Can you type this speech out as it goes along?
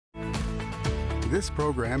This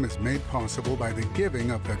program is made possible by the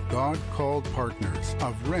giving of the God-called partners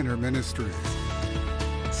of Renner Ministries.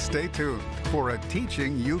 Stay tuned for a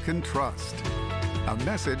teaching you can trust, a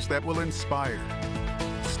message that will inspire,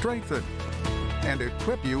 strengthen, and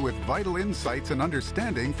equip you with vital insights and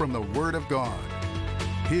understanding from the Word of God.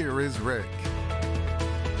 Here is Rick.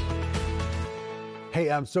 Hey,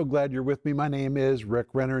 I'm so glad you're with me. My name is Rick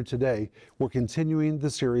Renner, and today we're continuing the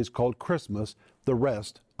series called Christmas, the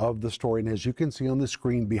rest of the story. And as you can see on the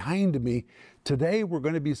screen behind me, today we're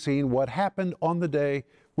going to be seeing what happened on the day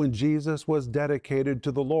when Jesus was dedicated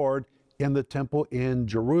to the Lord in the temple in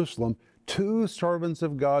Jerusalem. Two servants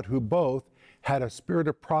of God who both had a spirit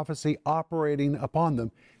of prophecy operating upon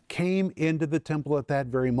them came into the temple at that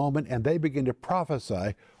very moment, and they began to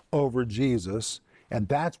prophesy over Jesus. And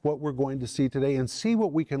that's what we're going to see today, and see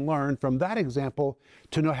what we can learn from that example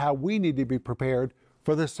to know how we need to be prepared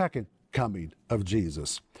for the second coming of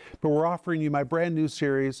Jesus. But we're offering you my brand new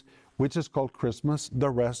series, which is called Christmas, the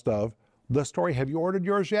Rest of the Story. Have you ordered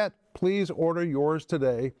yours yet? Please order yours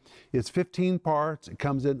today. It's 15 parts. It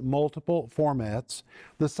comes in multiple formats.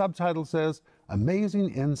 The subtitle says, Amazing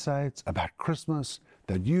Insights About Christmas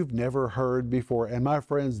That You've Never Heard Before. And my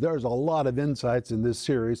friends, there's a lot of insights in this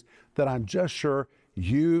series that I'm just sure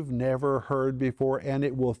you've never heard before, and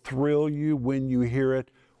it will thrill you when you hear it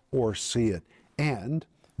or see it. And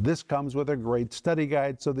this comes with a great study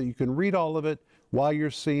guide so that you can read all of it while you're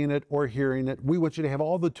seeing it or hearing it. We want you to have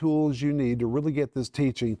all the tools you need to really get this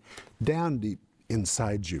teaching down deep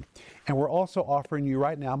inside you. And we're also offering you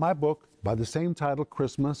right now my book by the same title,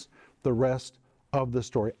 Christmas, the Rest of the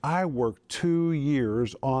Story. I worked 2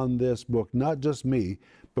 years on this book, not just me,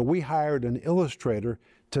 but we hired an illustrator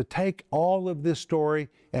to take all of this story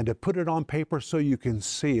and to put it on paper so you can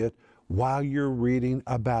see it while you're reading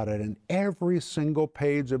about it. And every single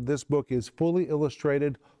page of this book is fully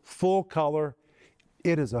illustrated, full color.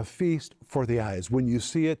 It is a feast for the eyes. When you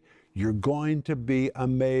see it, you're going to be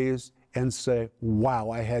amazed and say, wow,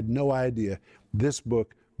 I had no idea this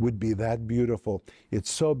book would be that beautiful.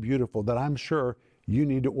 It's so beautiful that I'm sure you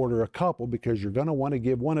need to order a couple, because you're going to want to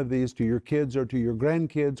give one of these to your kids or to your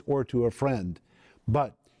grandkids or to a friend.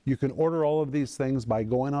 But you can order all of these things by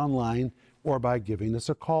going online or by giving us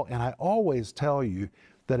a call. And I always tell you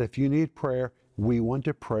that if you need prayer, we want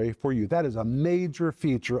to pray for you. That is a major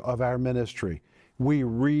feature of our ministry. We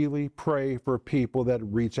really pray for people that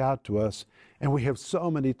reach out to us. And we have so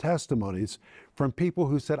many testimonies from people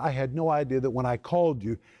who said, I had no idea that when I called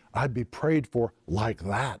you, I'd be prayed for like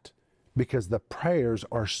that, because the prayers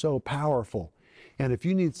are so powerful. And if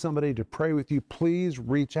you need somebody to pray with you, please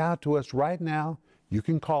reach out to us right now. You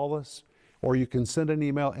can call us or you can send an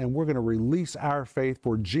email, and we're going to release our faith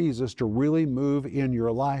for Jesus to really move in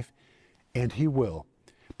your life, and He will.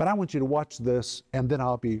 But I want you to watch this, and then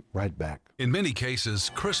I'll be right back. In many cases,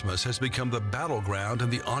 Christmas has become the battleground in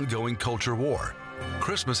the ongoing culture war.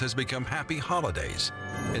 Christmas has become happy holidays,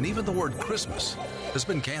 and even the word Christmas has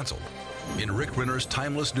been canceled. In Rick Renner's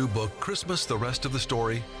timeless new book, Christmas, the Rest of the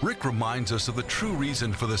Story, Rick reminds us of the true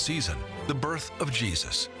reason for the season, the birth of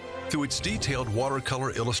Jesus. Through its detailed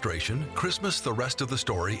watercolor illustration, Christmas, the Rest of the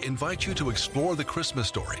Story invites you to explore the Christmas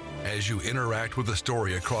story as you interact with the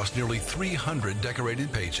story across nearly 300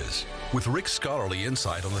 decorated pages. With Rick's scholarly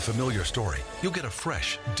insight on the familiar story, you'll get a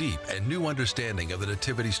fresh, deep, and new understanding of the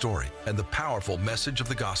Nativity story and the powerful message of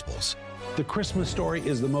the Gospels. The Christmas story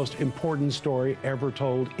is the most important story ever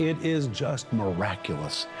told. It is just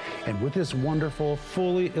miraculous. And with this wonderful,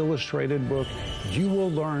 fully illustrated book, you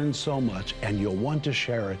will learn so much, and you'll want to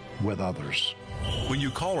share it with others. When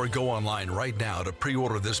you call or go online right now to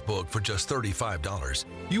pre-order this book for just $35,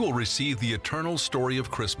 you will receive the eternal story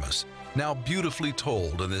of Christmas, now beautifully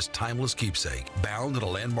told in this timeless keepsake. Bound in a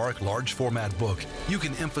landmark large format book, you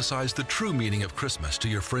can emphasize the true meaning of Christmas to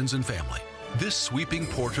your friends and family. This sweeping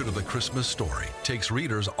portrait of the Christmas story takes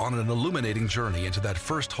readers on an illuminating journey into that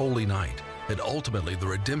first holy night, and ultimately the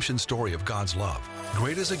redemption story of God's love.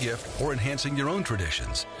 Great as a gift or enhancing your own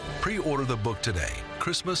traditions. Pre-order the book today,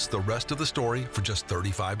 Christmas, the Rest of the Story, for just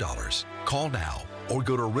 $35. Call now or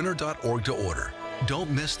go to Renner.org to order.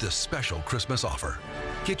 Don't miss this special Christmas offer.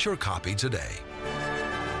 Get your copy today.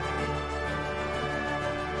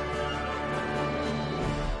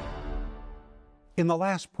 In the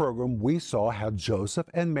last program, we saw how Joseph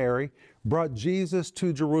and Mary brought Jesus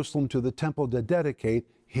to Jerusalem to the temple to dedicate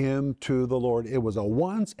Him to the Lord. It was a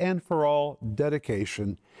once and for all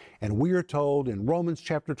dedication. And we are told in Romans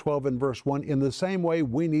chapter 12 and verse 1, in the same way,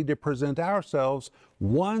 we need to present ourselves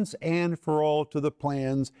once and for all to the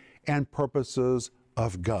plans and purposes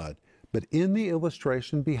of God. But in the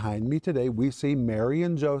illustration behind me today, we see Mary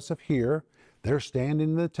and Joseph here. They're standing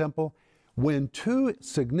in the temple. when two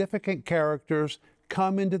significant characters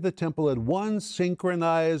come into the temple at one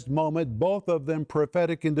synchronized moment, both of them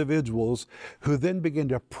prophetic individuals who then begin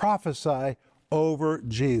to prophesy over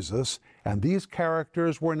Jesus. And these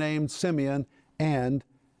characters were named Simeon and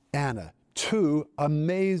Anna. Two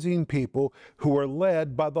amazing people who were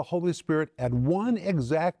led by the Holy Spirit at one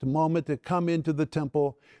exact moment to come into the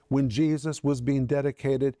temple when Jesus was being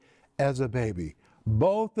dedicated as a baby.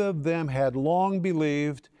 Both of them had long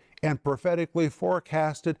believed and prophetically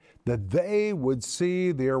forecasted that they would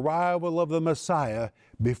see the arrival of the Messiah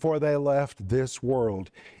before they left this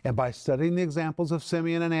world. And by studying the examples of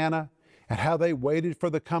Simeon and Anna and how they waited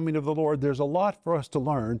for the coming of the Lord, there's a lot for us to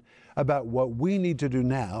learn about what we need to do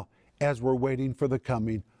now as we're waiting for the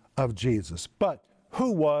coming of Jesus. But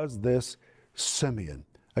who was this Simeon?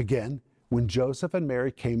 Again, when Joseph and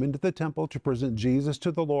Mary came into the temple to present Jesus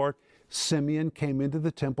to the Lord, Simeon came into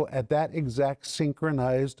the temple at that exact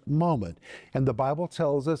synchronized moment. And the Bible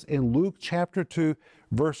tells us in Luke chapter 2,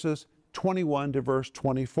 verses 21 to verse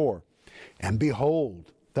 24. And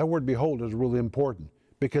behold, that word behold is really important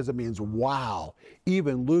because it means wow.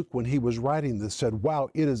 Even Luke, when he was writing this, said, wow,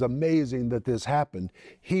 it is amazing that this happened.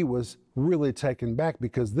 He was really taken back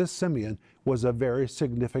because this Simeon was a very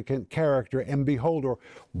significant character. And behold, or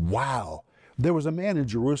wow, there was a man in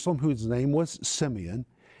Jerusalem whose name was Simeon,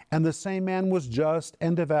 and the same man was just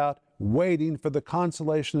and devout, waiting for the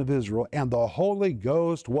consolation of Israel, and the Holy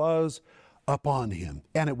Ghost was upon him.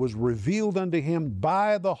 And it was revealed unto him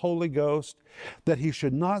by the Holy Ghost that he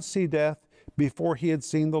should not see death before he had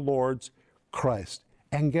seen the Lord's Christ.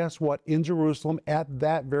 And guess what? In Jerusalem at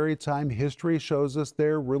that very time, history shows us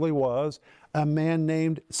there really was a man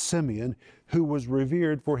named Simeon who was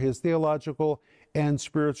revered for his theological and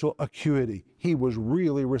spiritual acuity. He was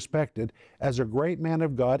really respected as a great man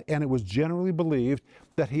of God, and it was generally believed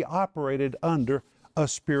that he operated under a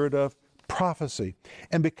spirit of prophecy.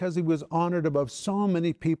 And because he was honored above so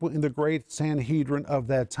many people in the great Sanhedrin of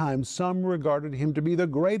that time, some regarded him to be the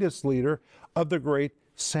greatest leader of the great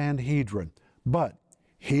Sanhedrin. But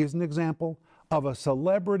he is an example of a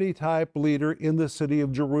celebrity type leader in the city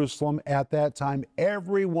of Jerusalem at that time.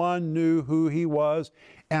 Everyone knew who he was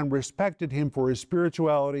and respected him for his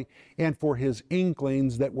spirituality and for his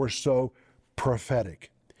inklings that were so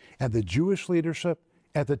prophetic. And the Jewish leadership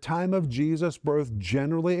at the time of Jesus' birth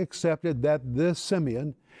generally accepted that this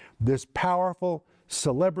Simeon, this powerful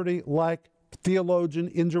celebrity-like theologian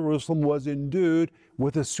in Jerusalem, was endued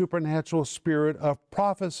with a supernatural spirit of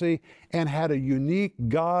prophecy and had a unique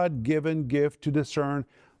God-given gift to discern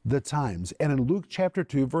the times. And in Luke chapter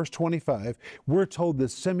 2, verse 25, we're told that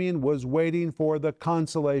Simeon was waiting for the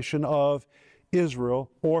consolation of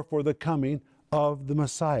Israel, or for the coming of the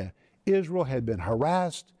Messiah. Israel had been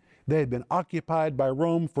harassed. They had been occupied by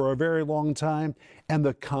Rome for a very long time, and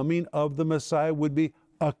the coming of the Messiah would be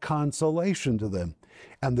a consolation to them.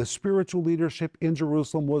 And the spiritual leadership in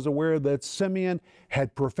Jerusalem was aware that Simeon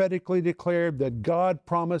had prophetically declared that God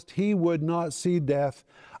promised he would not see death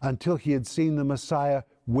until he had seen the Messiah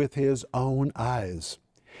with his own eyes.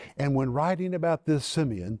 And when writing about this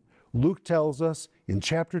Simeon, Luke tells us in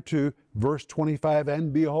chapter 2, verse 25,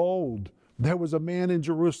 and behold, there was a man in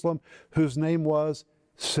Jerusalem whose name was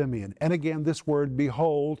Simeon. And again, this word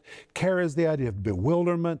behold carries the idea of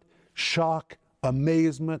bewilderment, shock,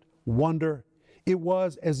 amazement, wonder. It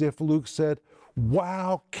was as if Luke said,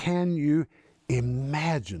 wow, can you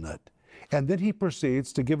imagine it? And then he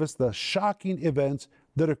proceeds to give us the shocking events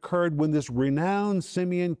that occurred when this renowned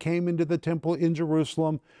Simeon came into the temple in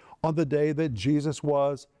Jerusalem on the day that Jesus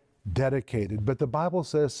was dedicated. But the Bible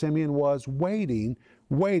says Simeon was waiting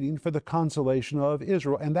for the consolation of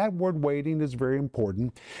Israel. And that word waiting is very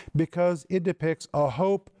important because it depicts a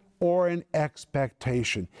hope or an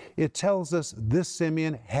expectation. It tells us this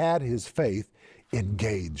Simeon had his faith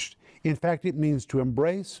engaged. In fact, it means to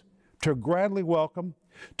embrace, to gladly welcome,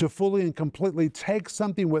 to fully and completely take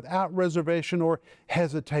something without reservation or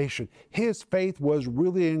hesitation. His faith was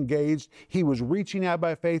really engaged. He was reaching out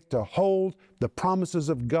by faith to hold the promises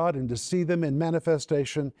of God and to see them in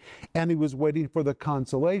manifestation. And he was waiting for the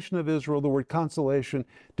consolation of Israel. The word consolation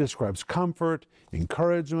describes comfort,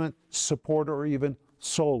 encouragement, support, or even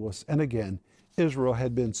solace. And again, Israel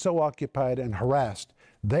had been so occupied and harassed.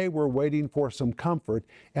 They were waiting for some comfort,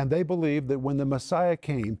 and they believed that when the Messiah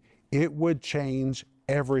came, it would change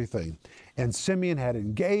everything. And Simeon had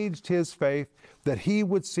engaged his faith that he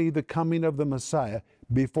would see the coming of the Messiah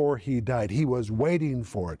before he died. He was waiting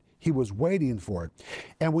for it. He was waiting for it.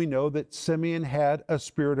 And we know that Simeon had a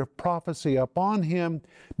spirit of prophecy upon him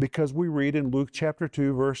because we read in Luke chapter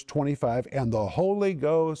 2, verse 25, and the Holy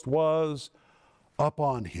Ghost was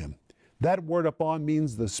upon him. That word upon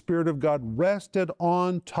means the Spirit of God rested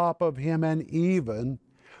on top of him, and even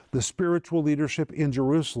the spiritual leadership in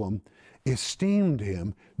Jerusalem esteemed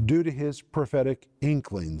him due to his prophetic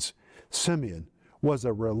inklings. Simeon was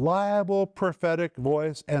a reliable prophetic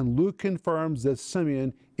voice, and Luke confirms that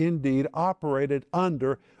Simeon indeed operated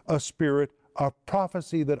under a spirit of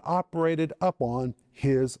prophecy that operated upon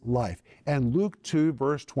his life. And Luke 2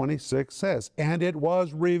 verse 26 says, "And it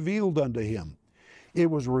was revealed unto him."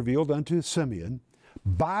 It was revealed unto Simeon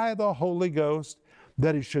by the Holy Ghost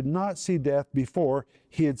that he should not see death before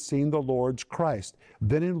he had seen the Lord's Christ.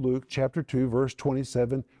 Then in Luke chapter 2 verse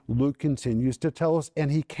 27, Luke continues to tell us, "And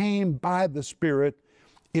he came by the Spirit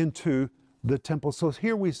into the temple." So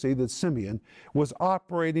here we see that Simeon was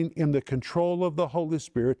operating in the control of the Holy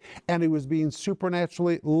Spirit, and he was being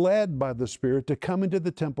supernaturally led by the Spirit to come into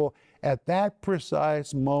the temple at that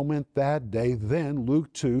precise moment that day. Then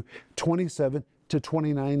Luke 2, 27 to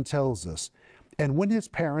 29 tells us, "And when his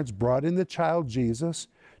parents brought in the child Jesus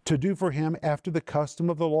to do for him after the custom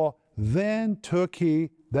of the law, then took he,"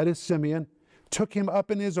 that is Simeon, "took him up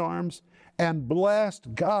in his arms and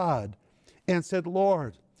blessed God and said,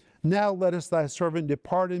 Lord, now lettest thy servant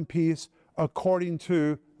depart in peace according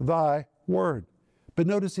to thy word." But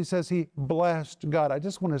notice he says he blessed God. I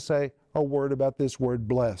just want to say a word about this word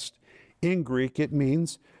blessed. In Greek, it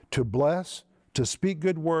means to bless, to speak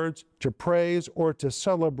good words, to praise, or to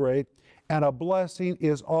celebrate. And a blessing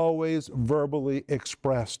is always verbally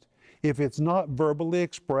expressed. If it's not verbally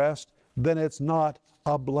expressed, then it's not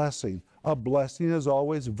a blessing. A blessing is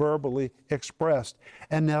always verbally expressed.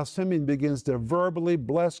 And now Simeon begins to verbally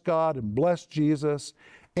bless God and bless Jesus,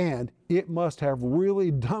 and it must have really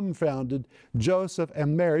dumbfounded Joseph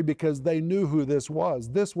and Mary, because they knew who this was.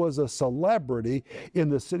 This was a celebrity in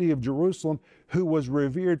the city of Jerusalem who was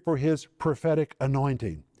revered for his prophetic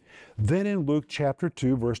anointing. Then in Luke chapter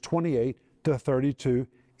 2, verse 28 to 32,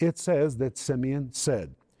 it says that Simeon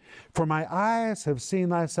said, "For my eyes have seen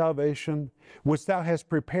thy salvation, which thou hast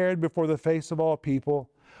prepared before the face of all people,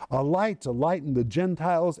 a light to lighten the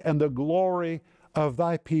Gentiles and the glory of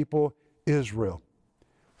thy people Israel."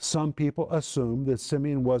 Some people assume that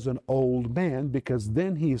Simeon was an old man, because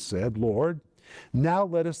then he said, "Lord, now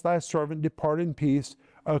lettest thy servant depart in peace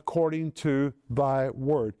according to thy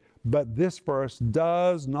word." But this verse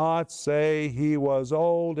does not say he was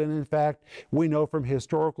old, and in fact, we know from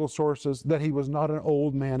historical sources that he was not an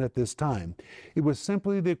old man at this time. It was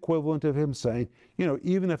simply the equivalent of him saying,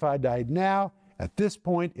 even if I died now, at this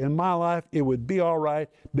point in my life, it would be all right,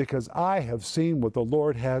 because I have seen what the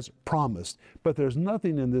Lord has promised. But there's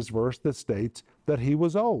nothing in this verse that states that he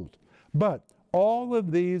was old. But all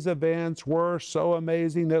of these events were so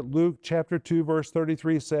amazing that Luke chapter 2 verse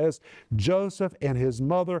 33 says, "Joseph and his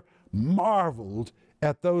mother marveled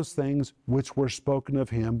at those things which were spoken of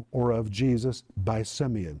him," or of Jesus, by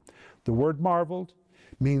Simeon. The word marveled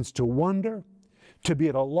means to wonder, to be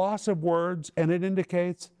at a loss of words, and it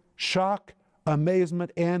indicates shock,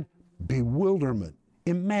 amazement, and bewilderment.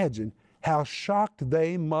 Imagine how shocked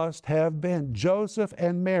they must have been. Joseph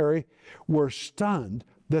and Mary were stunned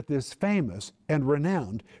that this famous and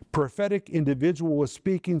renowned prophetic individual was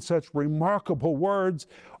speaking such remarkable words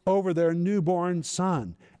over their newborn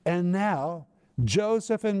son. And now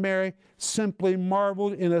Joseph and Mary simply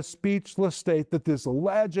marveled in a speechless state that this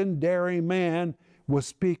legendary man was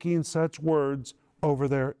speaking such words over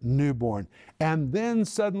their newborn. And then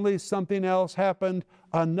suddenly something else happened.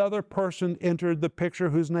 Another person entered the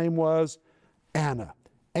picture whose name was Anna.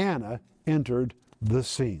 Anna entered the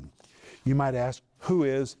scene. You might ask, who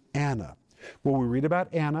is Anna? Well, we read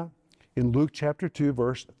about Anna in Luke chapter 2,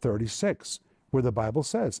 verse 36, where the Bible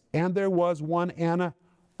says, "And there was one Anna,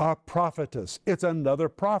 a prophetess." It's another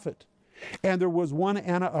prophet. "And there was one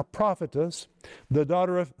Anna, a prophetess, the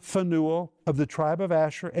daughter of Phanuel of the tribe of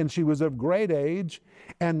Asher, and she was of great age,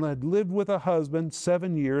 and had lived with a husband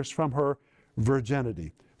 7 years from her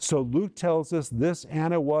virginity." So Luke tells us this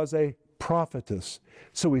Anna was a prophetess.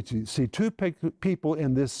 So we see two people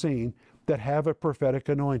in this scene that have a prophetic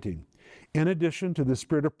anointing. In addition to the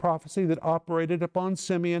spirit of prophecy that operated upon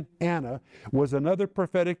Simeon, Anna was another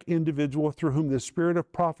prophetic individual through whom the spirit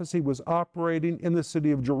of prophecy was operating in the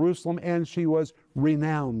city of Jerusalem, and she was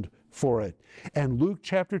renowned for it. And Luke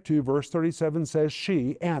chapter 2, verse 37 says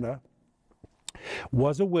she, Anna,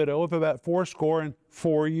 was a widow of about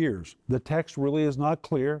 84 years. The text really is not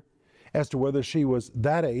clear as to whether she was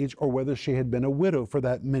that age or whether she had been a widow for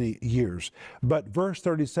that many years. But verse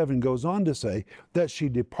 37 goes on to say that she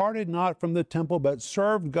departed not from the temple, but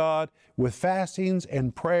served God with fastings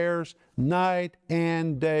and prayers night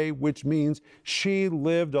and day, which means she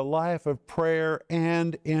lived a life of prayer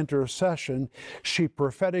and intercession. She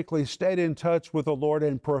prophetically stayed in touch with the Lord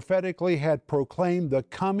and prophetically had proclaimed the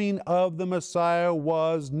coming of the Messiah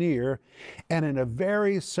was near. And in a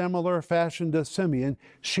very similar fashion to Simeon,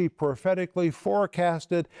 she prophetically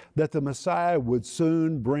forecasted that the Messiah would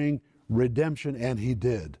soon bring redemption, and he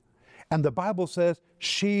did. And the Bible says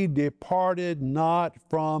she departed not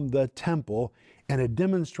from the temple, and it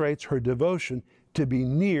demonstrates her devotion to be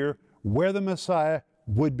near where the Messiah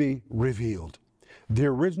would be revealed. The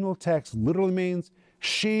original text literally means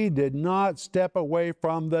she did not step away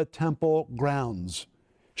from the temple grounds.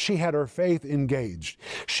 She had her faith engaged.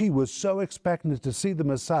 She was so expectant to see the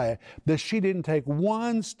Messiah that she didn't take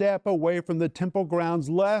one step away from the temple grounds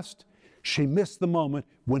lest she missed the moment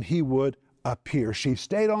when he would appear. She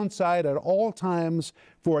stayed on site at all times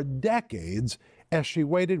for decades as she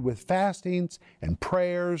waited with fastings and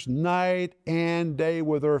prayers night and day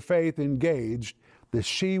with her faith engaged that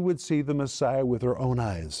she would see the Messiah with her own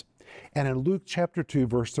eyes. And in Luke chapter 2,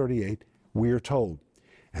 verse 38, we are told,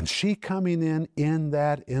 "And she coming in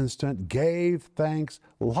that instant gave thanks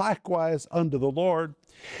likewise unto the Lord,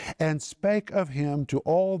 and spake of him to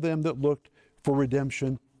all them that looked for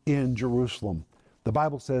redemption in Jerusalem." The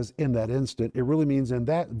Bible says in that instant, it really means in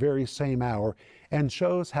that very same hour, and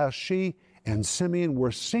shows how she and Simeon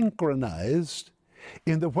were synchronized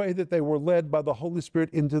in the way that they were led by the Holy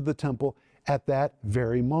Spirit into the temple at that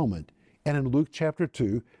very moment. And in Luke chapter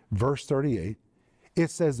 2, verse 38,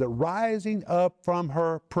 it says that rising up from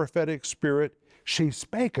her prophetic spirit, she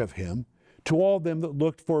spake of him to all them that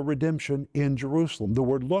looked for redemption in Jerusalem. The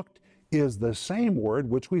word looked is the same word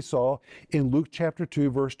which we saw in Luke chapter 2,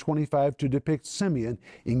 verse 25, to depict Simeon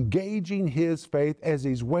engaging his faith as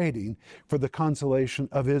he's waiting for the consolation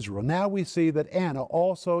of Israel. Now we see that Anna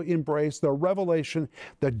also embraced the revelation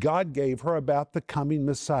that God gave her about the coming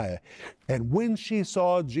Messiah. And when she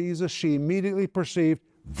saw Jesus, she immediately perceived,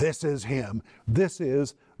 this is him. This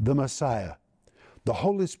is the Messiah. The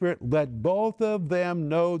Holy Spirit let both of them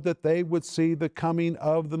know that they would see the coming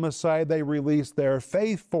of the Messiah. They released their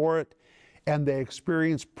faith for it, and they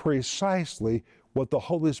experienced precisely what the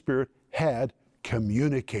Holy Spirit had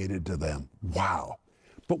communicated to them. Wow.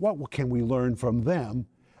 But what can we learn from them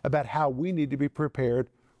about how we need to be prepared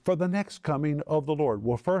for the next coming of the Lord?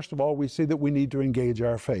 Well, first of all, we see that we need to engage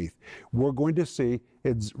our faith. We're going to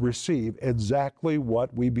receive exactly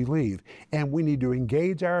what we believe. And we need to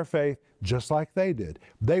engage our faith just like they did.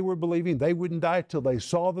 They were believing they wouldn't die till they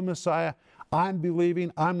saw the Messiah. I'm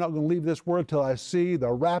believing I'm not going to leave this world till I see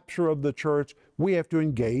the rapture of the church. We have to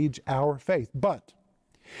engage our faith. But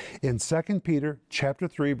in 2 Peter chapter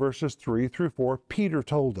 3, verses 3 through 4, Peter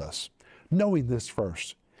told us, knowing this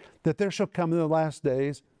first, that there shall come in the last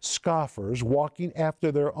days scoffers walking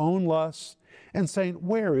after their own lusts and saying,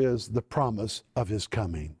 where is the promise of his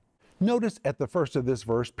coming? Notice at the first of this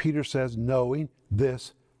verse, Peter says, knowing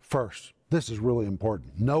this first. This is really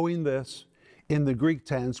important. Knowing this in the Greek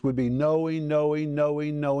tense would be knowing.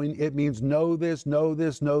 It means know this, know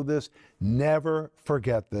this, know this. Never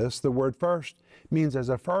forget this. The word first means as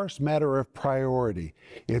a first matter of priority.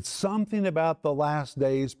 It's something about the last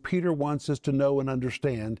days Peter wants us to know and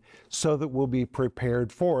understand so that we'll be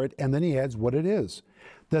prepared for it. And then he adds what it is,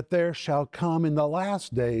 that there shall come in the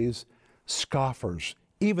last days scoffers.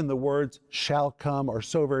 Even the words shall come are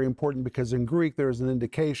so very important because in Greek there is an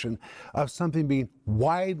indication of something being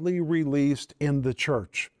widely released in the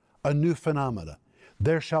church, a new phenomena.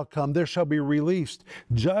 There shall come, there shall be released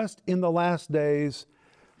just in the last days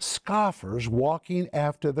scoffers walking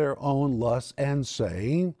after their own lusts and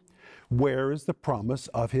saying, where is the promise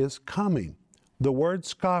of his coming? The word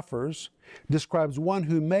scoffers describes one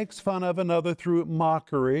who makes fun of another through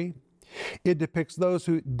mockery. It depicts those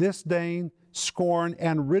who disdain, scorn,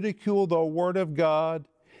 and ridicule the Word of God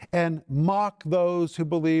and mock those who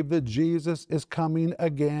believe that Jesus is coming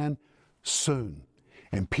again soon.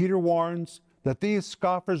 And Peter warns that these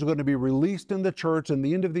scoffers are going to be released in the church in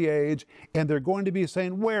the end of the age, and they're going to be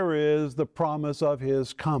saying, where is the promise of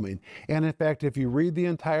his coming? And in fact, if you read the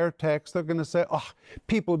entire text, they're going to say, oh,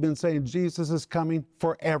 people have been saying Jesus is coming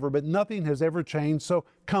forever, but nothing has ever changed, so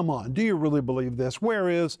come on, do you really believe this? Where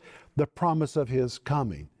is the promise of his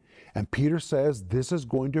coming? And Peter says this is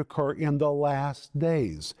going to occur in the last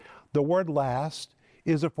days. The word last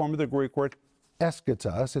is a form of the Greek word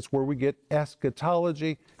eschatos. It's where we get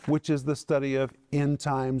eschatology, which is the study of end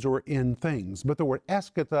times or end things. But the word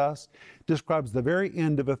eschatos describes the very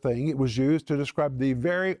end of a thing. It was used to describe the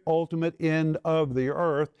very ultimate end of the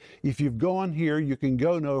earth. If you've gone here, you can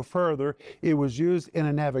go no further. It was used in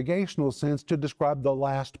a navigational sense to describe the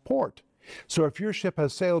last port. So if your ship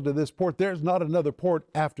has sailed to this port, there's not another port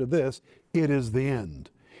after this. It is the end.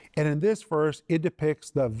 And in this verse, it depicts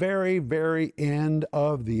the very, very end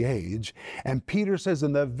of the age. And Peter says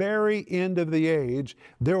in the very end of the age,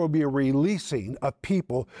 there will be a releasing of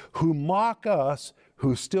people who mock us,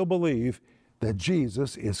 who still believe that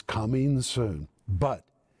Jesus is coming soon. But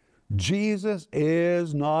Jesus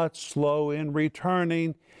is not slow in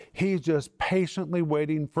returning. He's just patiently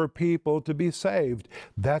waiting for people to be saved.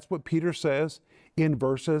 That's what Peter says in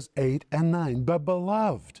verses 8 and 9. But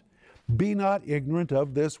beloved, be not ignorant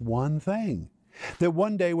of this one thing, that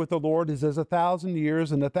one day with the Lord is as 1,000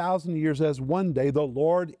 years, and 1,000 years as one day. The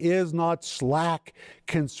Lord is not slack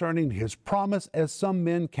concerning his promise, as some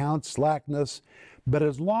men count slackness, but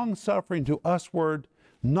is long-suffering to usward,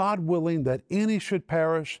 not willing that any should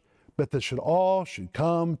perish, but that all should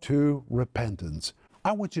come to repentance.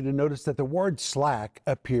 I want you to notice that the word slack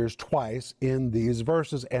appears twice in these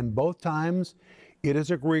verses, and both times it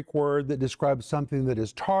is a Greek word that describes something that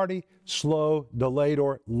is tardy, slow, delayed,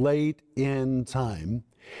 or late in time.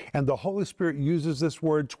 And the Holy Spirit uses this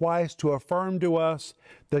word twice to affirm to us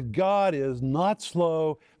that God is not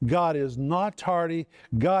slow, God is not tardy,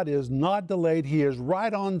 God is not delayed. He is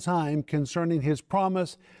right on time concerning his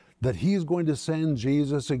promise that he's going to send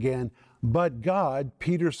Jesus again. But God,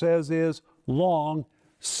 Peter says, is long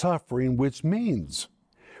suffering, which means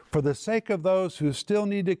for the sake of those who still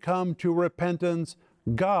need to come to repentance,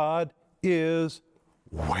 God is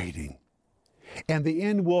waiting. And the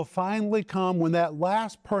end will finally come when that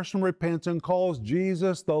last person repents and calls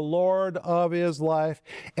Jesus the Lord of his life.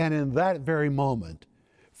 And in that very moment,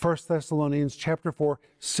 1 Thessalonians chapter 4,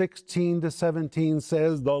 16 to 17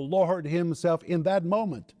 says, the Lord himself in that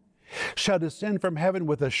moment shall descend from heaven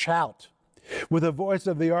with a shout, with the voice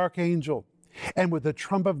of the archangel, and with the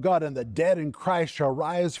trump of God, and the dead in Christ shall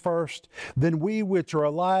rise first. Then we which are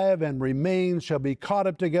alive and remain shall be caught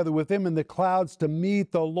up together with him in the clouds to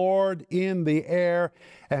meet the Lord in the air,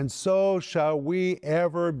 and so shall we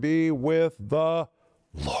ever be with the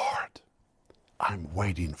Lord. I'm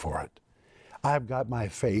waiting for it. I've got my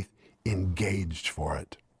faith engaged for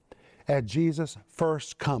it. At Jesus'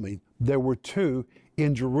 first coming, there were two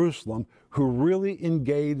in Jerusalem who really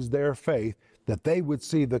engaged their faith that they would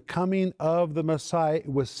see the coming of the Messiah.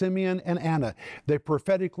 It was Simeon and Anna. They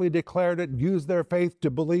prophetically declared it, used their faith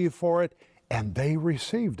to believe for it, and they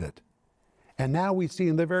received it. And now we see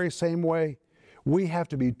in the very same way, we have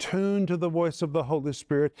to be tuned to the voice of the Holy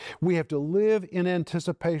Spirit. We have to live in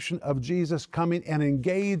anticipation of Jesus coming and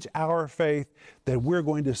engage our faith that we're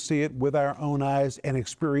going to see it with our own eyes and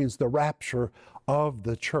experience the rapture of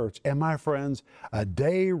the church. And my friends, a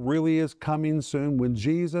day really is coming soon when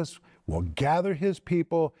Jesus will gather his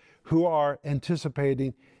people who are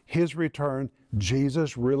anticipating his return.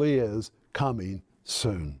 Jesus really is coming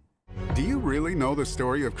soon. Do you really know the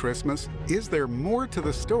story of Christmas? Is there more to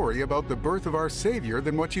the story about the birth of our Savior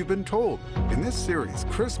than what you've been told? In this series,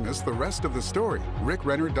 Christmas, the Rest of the Story, Rick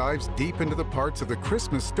Renner dives deep into the parts of the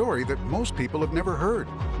Christmas story that most people have never heard.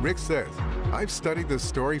 Rick says, I've studied this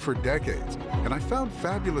story for decades, and I found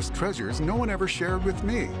fabulous treasures no one ever shared with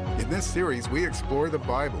me. In this series, we explore the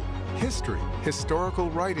Bible, history, historical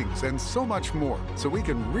writings, and so much more, so we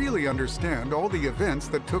can really understand all the events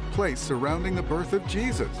that took place surrounding the birth of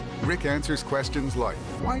Jesus. Rick answers questions like,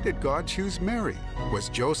 why did God choose Mary? Was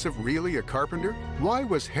Joseph really a carpenter? Why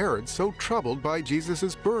was Herod so troubled by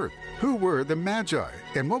Jesus' birth? Who were the Magi?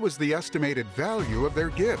 And what was the estimated value of their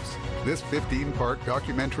gifts? This 15-part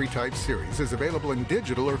documentary-type series is available in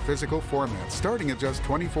digital or physical formats, starting at just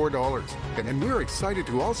 $24. And we're excited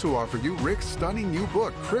to also offer you Rick's stunning new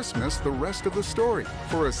book, Christmas, the Rest of the Story,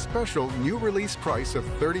 for a special new release price of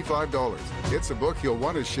 $35. It's a book you'll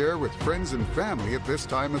want to share with friends and family at this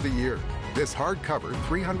time of the year. This hardcover,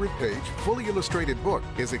 300-page, fully illustrated book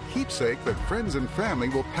is a keepsake that friends and family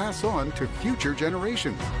will pass on to future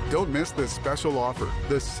generations. Don't miss this special offer,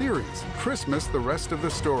 the series, Christmas, the Rest of the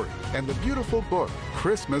Story, and the beautiful book,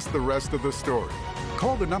 Christmas, the Rest of the Story.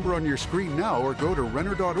 Call the number on your screen now or go to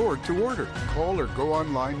Renner.org to order. Call or go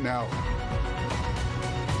online now.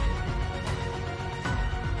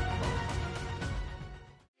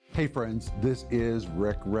 Hey friends, this is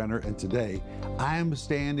Rick Renner, and today I'm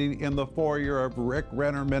standing in the foyer of Rick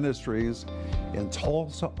Renner Ministries in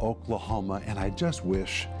Tulsa, Oklahoma, and I just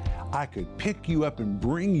wish I could pick you up and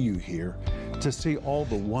bring you here to see all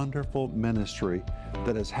the wonderful ministry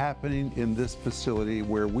that is happening in this facility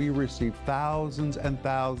where we receive thousands and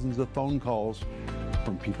thousands of phone calls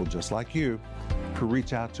from people just like you who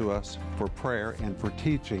reach out to us for prayer and for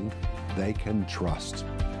teaching they can trust.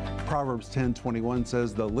 Proverbs 10:21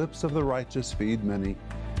 says, the lips of the righteous feed many,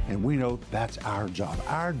 And we know that's our job.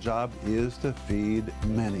 Our job is to feed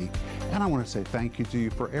many. And I want to say thank you to you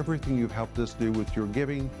for everything you've helped us do with your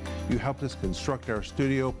giving. You helped us construct our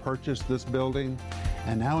studio, purchase this building.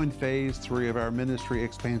 And now in phase 3 of our ministry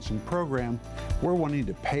expansion program, we're wanting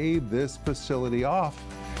to pay this facility off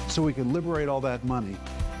so we can liberate all that money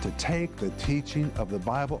to take the teaching of the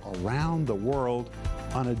Bible around the world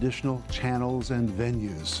on additional channels and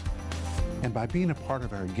venues. And by being a part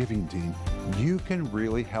of our giving team, you can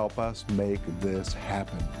really help us make this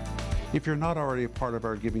happen. If you're not already a part of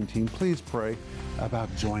our giving team, please pray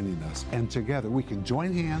about joining us. And together we can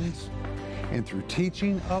join hands, and through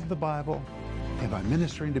teaching of the Bible, and by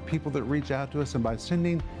ministering to people that reach out to us, and by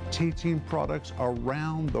sending teaching products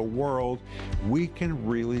around the world, we can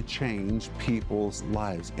really change people's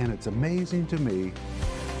lives. And it's amazing to me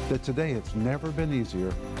that today it's never been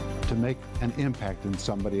easier to make an impact in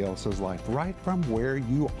somebody else's life right from where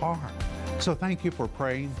you are. So thank you for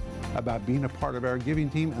praying about being a part of our giving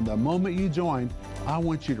team. And the moment you joined, I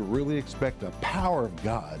want you to really expect the power of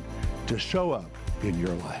God to show up in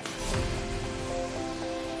your life.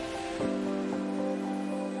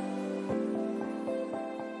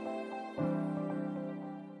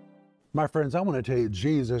 My friends, I want to tell you,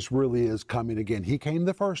 Jesus really is coming again. He came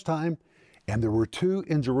the first time, and there were 2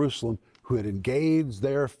 in Jerusalem who had engaged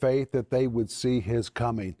their faith that they would see his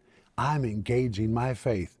coming. I'm engaging my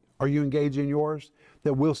faith. Are you engaging yours?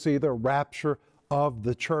 That we'll see the rapture of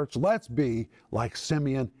the church. Let's be like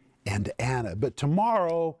Simeon and Anna. But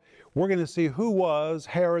tomorrow, we're going to see who was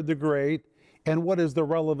Herod the Great and what is the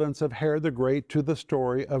relevance of Herod the Great to the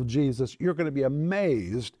story of Jesus. You're going to be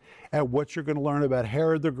amazed at what you're going to learn about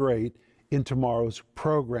Herod the Great in tomorrow's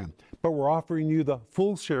program. But we're offering you the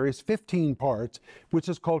full series, 15 parts, which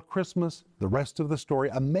is called Christmas, the rest of the story.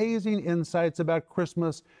 Amazing insights about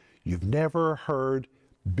Christmas you've never heard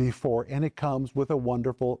before, and it comes with a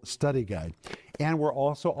wonderful study guide. And we're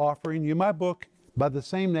also offering you my book by the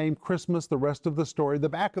same name, Christmas, the rest of the story. The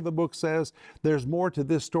back of the book says there's more to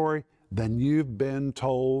this story than you've been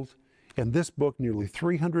told. And this book, nearly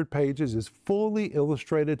 300 pages, is fully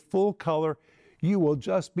illustrated, full color. You will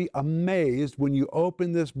just be amazed when you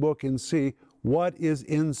open this book and see what is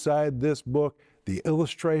inside this book, the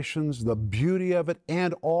illustrations, the beauty of it,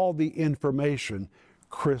 and all the information.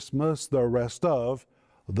 Christmas, the rest of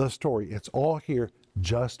the story. It's all here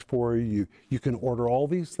just for you. You can order all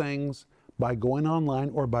these things by going online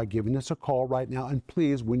or by giving us a call right now. And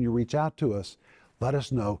please, when you reach out to us, let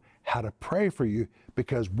us know how to pray for you,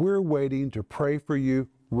 because we're waiting to pray for you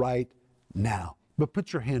right now. But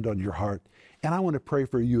put your hand on your heart, and I want to pray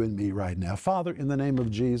for you and me right now. Father, in the name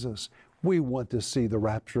of Jesus, we want to see the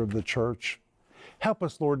rapture of the church. Help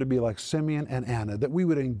us, Lord, to be like Simeon and Anna, that we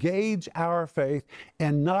would engage our faith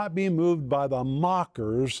and not be moved by the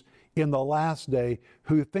mockers in the last day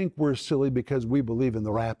who think we're silly because we believe in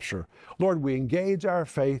the rapture. Lord, we engage our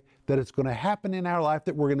faith that it's going to happen in our life,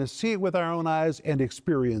 that we're going to see it with our own eyes and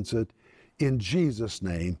experience it. In Jesus'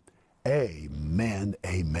 name, amen,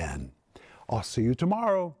 amen. I'll see you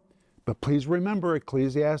tomorrow. But please remember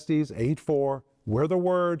Ecclesiastes 8:4, where the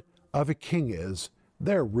word of a king is,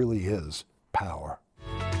 there really is power.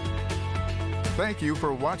 Thank you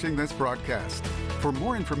for watching this broadcast. For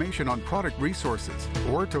more information on product resources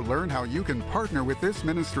or to learn how you can partner with this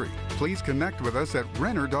ministry, please connect with us at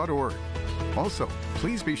Renner.org. Also,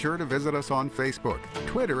 please be sure to visit us on Facebook,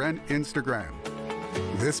 Twitter, and Instagram.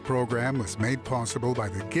 This program was made possible by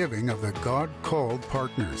the giving of the God-called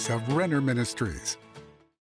partners of Renner Ministries.